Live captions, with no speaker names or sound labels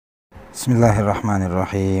بسم الله الرحمن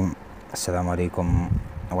الرحیم. السلام علیکم.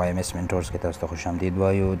 YMS Mentors کې تاسو ته خوش آمدید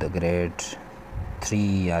وایو. د ګریډ 3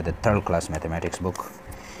 یا د 3rd کلاس میتھمیټکس بک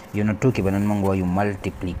یونټ 2 کې بنن موږ وایو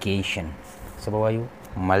ملټیپلیکیشن. څه به وایو؟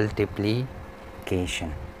 ملټیپلیکیشن.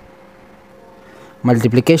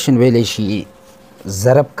 ملټیپلیکیشن ویلی شي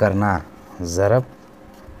ضرب کرنا،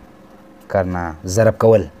 ضرب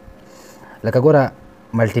کول. لکه ګوره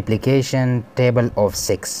ملټیپلیکیشن ټیبل آف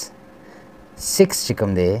 6 چې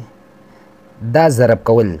کوم دی دا ضرب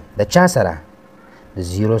کول د چا سره؟ د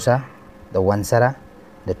 0 سره، د 1 سره،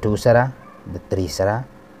 د 2 سره، د 3 سره.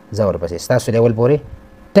 زه ورپسې ستاسو لیول پورې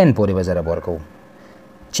 10 پورې به ضرب ورکوو.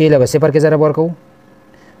 چې له به صفر کې ضرب ورکوو،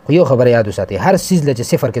 خو یو خبره یاد وساتئ، هر څیز له چې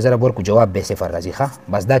صفر کې ضرب ورکو جواب به صفر راځي. ښه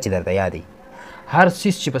بس دا چې درته یاد وي، هر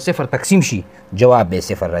څیز چې په صفر تقسیم شي جواب به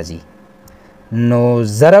صفر راځي. نو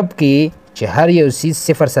ضرب کې چې هر یو څیز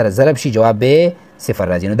صفر سره ضرب شي جواب به صفر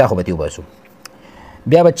راځي. نو دا خو به تې وباسو.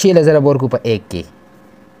 بیا به 6 له ضرب ورکو په 1 کې،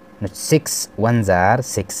 نو 6 1 زار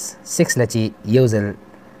 6 له چې یو ځل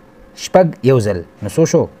شپږ یو ځل نو څو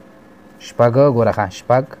شو؟ شپږ. ګوره ښه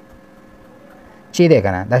شپږ چې دی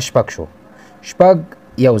که نه دا شپږ شو. شپږ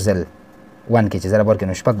یو ځل 1 کې چې ضرب ورکړي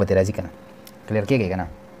نو شپږ به ترې راځي که نه. کلیر کېږي که نه؟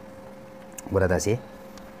 ګوره داسې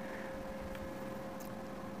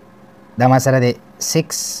دا ما سره دی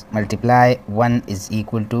 6 ملټیپلای 1 از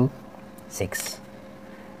ایکول ټو 6.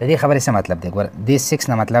 د دې خبرې څه مطلب دی؟ ګوره دې 6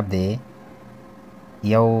 نه مطلب دی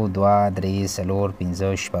 1 2 3 4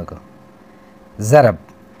 5 6. ضرب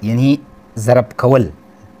یعنی ضرب کول،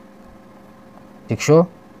 ټیک شو؟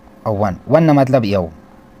 او 1 نه مطلب یو.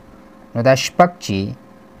 نو دا شپږ چې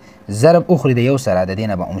ضرب اخوري د یو سره د دې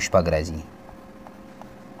نه به هم شپږ راځي.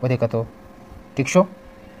 ودې کتو؟ ټیک شو؟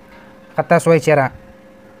 ښه تاسو وایئ چېره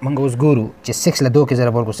موږ اوس ګورو چې 6 له 2 کې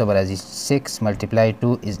ضرب ورکړو څه به راځي؟ 6 ملټیپلای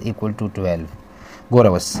 2 از ایکول ټو 12. ګوره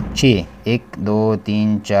اوس 6 1 2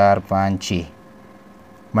 3 4 5 6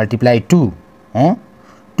 ملټیپلای 2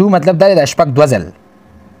 2 مطلب دا دی دا شپږ دوه ځل،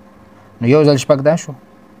 نو یو ځل شپږ دا شو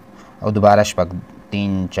او دوباره شپږ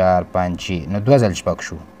 3 4 5 6 نو دوه ځل شپږ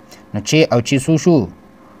شو. نو 6 او 6 څو شو؟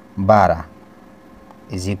 12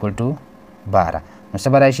 از ایکول ټو 12. نو څه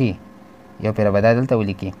به راشي؟ یو پیره به دا دلته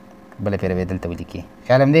ولیکي، بله پیره به یې دلته ولیکي.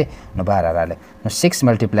 خیال هم دی؟ نو 12 راغلی. نو 6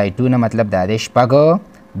 ملټیپلای 2 نه مطلب دا دی شپږ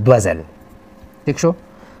دوه ځل. ٹھیک شو؟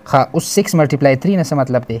 ښه اوس 6 ملټیپلای 3 نه څه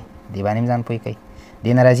مطلب دی؟ دې باندې هم ځان پوه کوئ.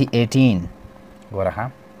 دې نه راځي 18. ګوره ښه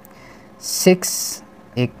 6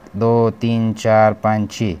 1 2 3 4 5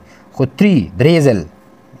 6 خو 3 درې ځل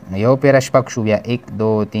نو یو پیره شپږ شو، بیا 1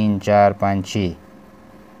 2 3 4 5 6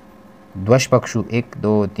 دوه شپږ شو، 1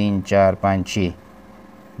 2 3 4 5 6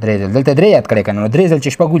 درې ځل. دلته درې یاد کړی که نه؟ نو درې ځل چې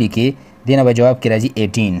شپږ ولیکې دې نه به جواب کې راځي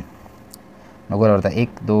 18. نو ګوره ورته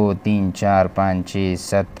 1 2 3 4 5 6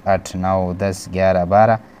 7 8 9 10 11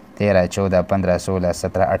 12 13 14 15 16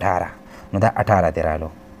 17 18. نو دا 18 دی رالو.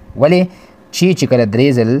 ولې؟ چې کله درې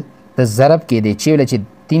ځل ته ضرب کې دی، چې له چې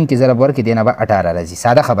 3 کې ضرب ورکړي دی نه به 18 راځي.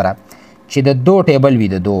 ساده خبره چې د 2 ټیبل وي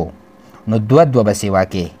د 2 نو 2 2 به سیوا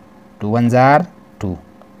کې 2 1 زار 2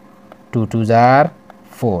 2 2 زار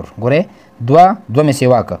 4. ګورئ 2 2 مې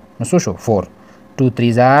سیوا که نو څو شو؟ 4 2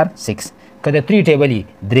 3 زار 6. که د 3 ټیبل وي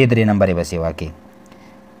 3 نمبر یې به سیوا کې.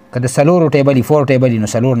 که د 4 ټیبل وي 4 ټیبل وي نو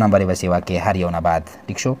 4 نمبر یې به سیوا کې هر یو نه بعد.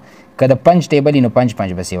 ټیک شو؟ که د 5 ټیبل وي نو 5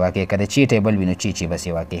 به سیوا کې. که د 6 ټیبل وي نو 6 به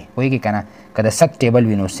سیوا کې. پوهېږې که نه؟ که د 7 ټیبل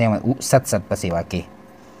وي نو 7 به سیوا کې.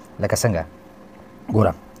 لکه څنګه؟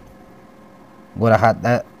 ګوره ښه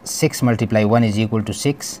دا 6 ملټیپلای 1 از ایکول ټو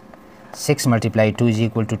 6 6 ملټیپلای 2 از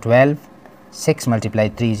ایکول ټو 12 6 ملټیپلای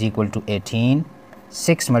 3 از ایکول ټو 18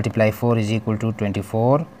 6 ملټیپلای 4 از ایکول ټو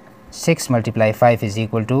 24 6 ملټیپلای 5 از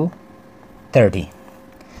ایکول ټو 30.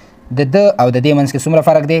 د ده او د دې منځ کې څومره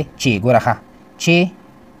فرق دی؟ چې ګوره ښه چې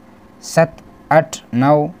 7 8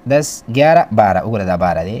 9 10 11 12. وګوره دا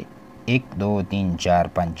 12 دی 1 2 3 4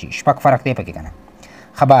 5 6 شپږ فرق دی پکې که نه؟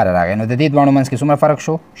 ښه 12 راغی. نو د دې دواړو منځ کې څومره فرق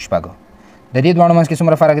شو؟ شپږ. د دې دواړو منځ کې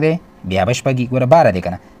څومره فرق دی؟ بیا به شپږ وي. ګوره 12 دی که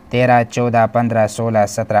نه؟ 13 14 15 16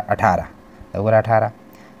 17 18. دا ګوره 18.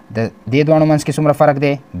 د دې دواړو منځ کې څومره فرق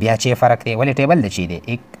دی؟ بیا 6 فرق دی. ولې ټیبل د 6 دی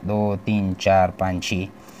 1 2 3 4 5 6.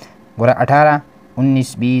 ګوره 18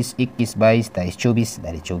 19 20 21 22 23 24.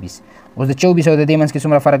 دا دی 24. اوس د 24 او د دې منځ کې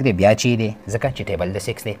څومره فرق دی؟ بیا 6 دی ځکه چې ټیبل د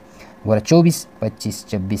 6 دی. ګوره 24 25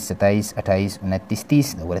 26 27 28 29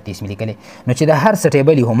 30. دا ګوره 30 مې لیکلی. نو چې د هر څه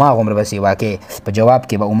ټیبل وي هماغومره به سیوا کې، په جواب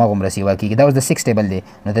کې به هماغومره سیوا کېږي. دا اوس د 6 ټیبل دی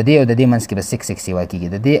نو د دې او د دې منځ کې به 6 6 سیوا کېږي.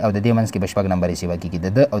 د دې او د دې منځ کې به شپږ نمبر یې سیوا کېږي. د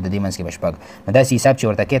ده او د دې منځ کې به شپږ. نو داسې حساب چې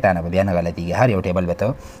ورته کې تا نه به بیا نه غلطېږي. هر یو ټیبل به ته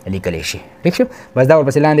لیکلی شي. ټیک شو؟ بس دا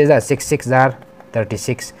ورپسې لاندې ځه 6 6 زار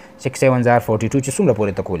 36 6 7 زار 42 چې څومره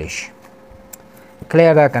پورې ته کولی شي.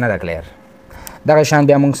 کلیر ده که نه ده کلیر؟ دغه شان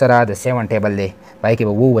بیا موږ سره د 7 ټیبل دی. پای کې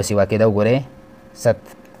به وو وسیوا کېده وګورئ 7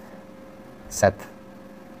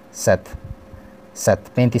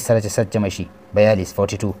 35 سره چې 7 جمع شي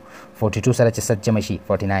 42 42 سره چې 7 جمع شي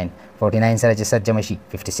 49 سره چې 7 جمع شي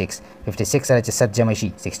 56 سره چې 7 جمع شي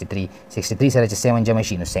 63 سره چې 7 جمع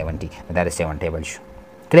شي نو 70 دا د 7 ټیبل شو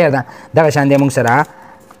کلیر ده دغه شان دی موږ سره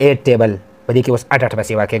 8 ټیبل په دې کې اوس 8 به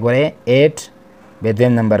سیوا کې ګورئ 8 به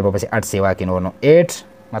دویم نمبر به پسې 8 سیوا کې نور نو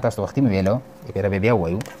 8 ما تاسو وختي مې ویلو پیره به بیا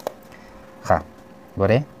وایو ښه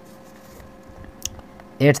ګورئ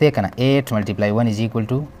 8 دی که نه 8 ملټیپلای 1 از ایکول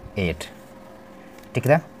ټو 8 ټیک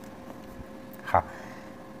ده ښه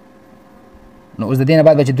نو اوس د دې نه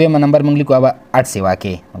بعد به چې دویمه نمبر موږ لیکو هغه 8 سیوا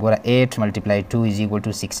کې ګوره 8 ملټیپلای 2 از ایکول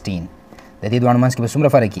ټو 16 د دې دواړو منځ کې به څومره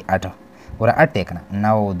فرق وي 8 ګوره 8 دی که نه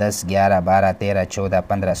 9 10 11 12 13 14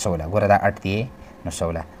 15 16 ګوره دا 8 دی نو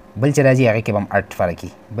 16 بل چې راځي هغې کې به هم 8 فرق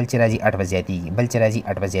وي بل چې راځي 8 به زیاتېږي بل چې راځي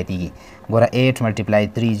 8 به زیاتېږي ګوره 8 ملټیپلای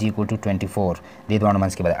 3 از ایکول ټو 24 دې دواړو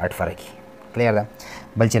منځ کې به 8 فرق وي کلیر ده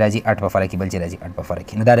بل چې راځي 8 به فرق وي بل چې راځي 8 به فرق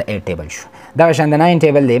وي نو دا د 8 ټیبل شو دغه شان د 9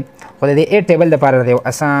 ټیبل دی خو د دې 8 ټیبل دپاره د یو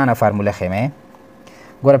اسانه فارموله ښیم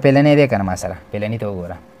ګوره پیلنی دی که نه ما سره پیلني ته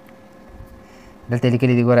وګوره دلته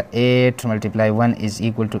لیکلي دي ګوره 8 ملټیپلای 1 از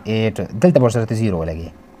ایکول ټو 8 دلته به ورسره ته 0 ولګي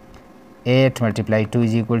 8 ملټیپلای 2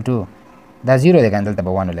 از ایکول ټو دا 0 دی که نه دلته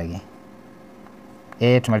به 1 ولګي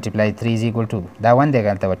 8 ملټیپلای 3 از ایکول ټو دا 1 دی که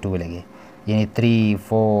دلته به 2 ولګي یعنی 3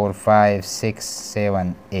 4 5 6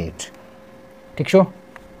 7 8 ټیک شو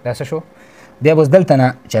دا څه شو بیا به اوس دلته نه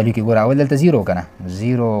چالو کړي ګوره اول دلته 0 که نه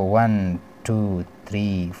 0 1 2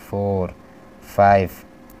 3 4 5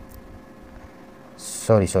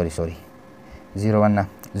 sorry 0 1 نه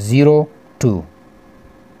 0 2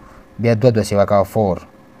 بیا 2 سیوا کوه 4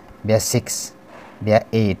 بیا 6 بیا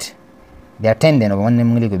 8 بیا 10 دی نو به 1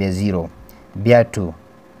 موږ لیکو بیا 0 بیا 2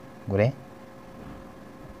 ګورئ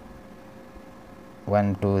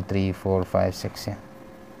 1 2 3 4 5 6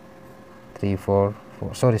 3 4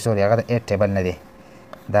 4 sorry هغه د 8 ټیبل نه دی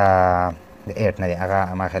دا د 8 نه دی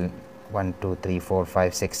هغه ما خیال 1 2 3 4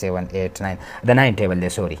 5 6 7 8 9 د 9 ټیبل دی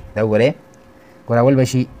سوري دا وګورئ ګوره اول به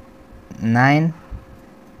شي 9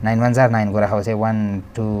 9 1 9 ګوره هوسې 1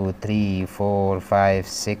 2 3 4 5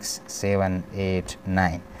 6 7 8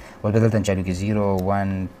 9 اوس به دلته چالو کړي 0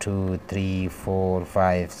 1 2 3 4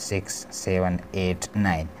 5 6 7 8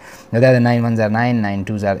 9 نو دا د 9 1 9 9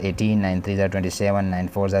 2 18 9 3 27 9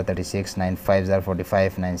 4 36 9 5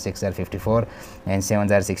 45 9 6 54 9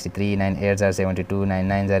 7 63 9 8 72 9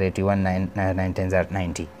 9 81 9 9 10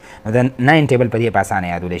 90 نو دا 9 ټیبل په دې په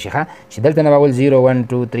اسانه یادولی شي ښه چې دلته نه به اول 0 1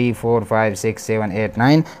 2 3 4 5 6 7 8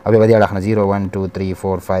 9 او بیا به دې اړخ نه 0 1 2 3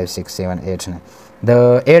 4 5 6 7 8 9 د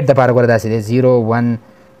 8 دپاره ګوره داسې دی 0 1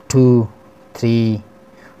 2 3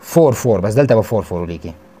 4 4 بس دلته به 4 4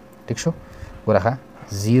 ولیکي ټیک شو ګوره ښه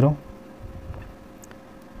 0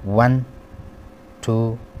 1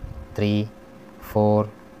 2 3 4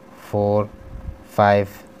 4 5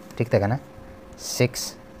 ټیک ده که نه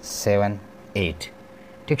 6 7 8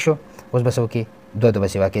 ټیک شو اوس به څه وکړي 2 به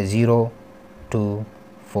سیوا کړي 0 2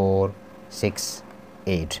 4 6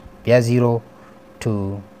 8 بیا 0 2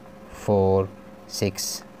 4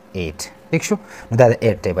 6 8 ٹھیک شو نو دا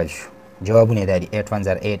 8 ټیبل شو جوابونه دا دي 8 1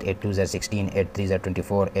 8 8 2 16 8 3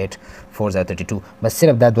 24 8 4 32 بس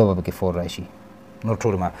صرف دا دوه به کې 4 راشي نور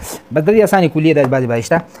ټول ما بس د دې اساني کلیه د بعضی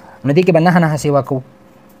بایشته نو دې کې به نه سیوا کو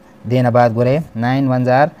دینه بعد ګوره 9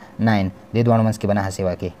 1 9 دې دوه منځ کې به نه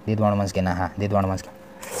سیوا کې دې دوه منځ کې نه دې دوه منځ کې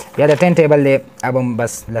یا د 10 ټیبل دی اب هم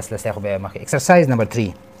بس لس خو به مخ ایکسرسایز نمبر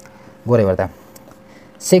 3 ګوره ورته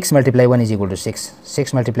 6 multiply 1 is equal to 6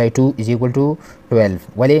 6 multiply 2 is equal to 12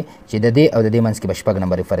 ولی چې د دې او د دې منځ کې بشپږ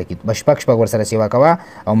نمبر فرق کیږي بشپږ ورسره سیوا کوا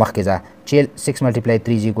او مخکې ځه چې 6 multiply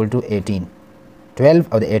 3 is equal to 18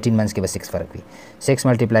 12 او د 18 منځ کې به 6 فرق وي 6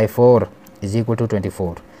 multiply 4 is equal to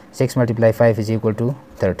 24 6 multiply 5 is equal to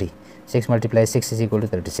 30 6 multiply 6 is equal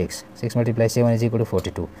to 36 6 multiply 7 is equal to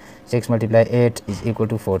 42 6 multiply 8 is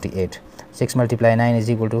equal to 48 6 multiply 9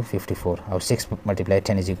 is equal to 54 او 6 multiply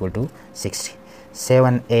 10 is equal to 60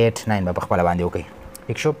 7 8 9 به خپل باندې وکي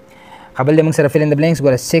ٹھیک شو خپل موږ سره fill in the blanks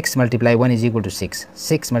ګوره 6 multiply 1 is equal to 6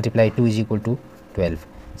 6 multiply 2 is equal to 12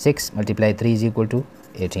 6 multiply 3 is equal to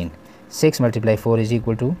 18 6 multiply 4 is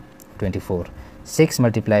equal to 24 6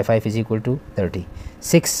 multiply 5 is equal to 30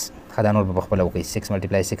 6 خدا نور په خپل وکي 6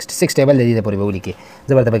 multiply 6 6 ټیبل د دې پورې به ولیکي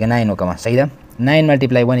زبرته به 9 وکما صحیح ده 9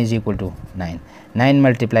 multiply 1 is equal to 9 9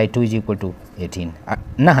 multiply 2 is equal to 18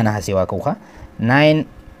 نه سیوا کوخه 9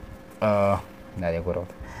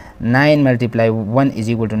 9 multiply 1 is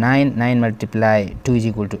equal to 9 9 multiply 2 is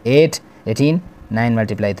equal to 8 18 9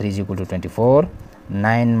 multiply 3 is equal to 24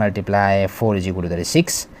 9 multiply 4 is equal to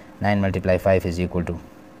 36 9 multiply 5 is equal to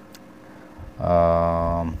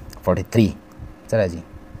 43 څه راځي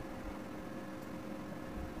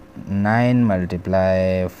 9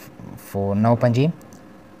 ملټیپلای 4 9 پنځه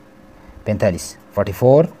 45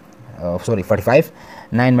 44 sorry 45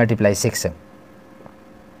 9 multiply 6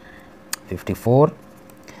 54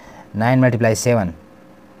 9 multiply 7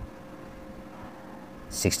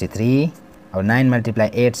 63 or 9 multiply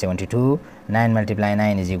 8 72 9 multiply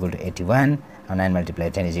 9 is equal to 81 or 9 multiply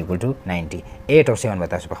 10 is equal to 90 8 or 7 به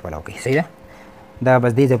تاسو په خپل وکړئ صحیح ده دا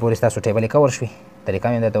بس دې ته پورې تاسو ټیبل کور شوي طریقه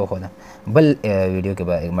مې درته وښوده بل ویډیو کې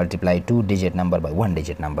به ملټیپلای 2 ډیجټ نمبر بای 1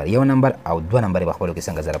 ډیجټ نمبر یو نمبر او دوه نمبر به خپلو کې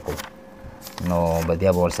څنګه ضرب کوو نو به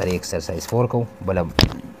بیا به ورسره ایکسرسایز 4 کوو بله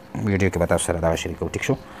ویډیو کې به تاسو سره دغه شریکوو ټیک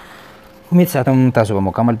شو امید ساتم تاسو به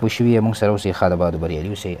مکمل پوه شوي یې موږ سره اوسئ ښه د باد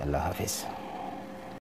بریالي اوسئ الله حافظ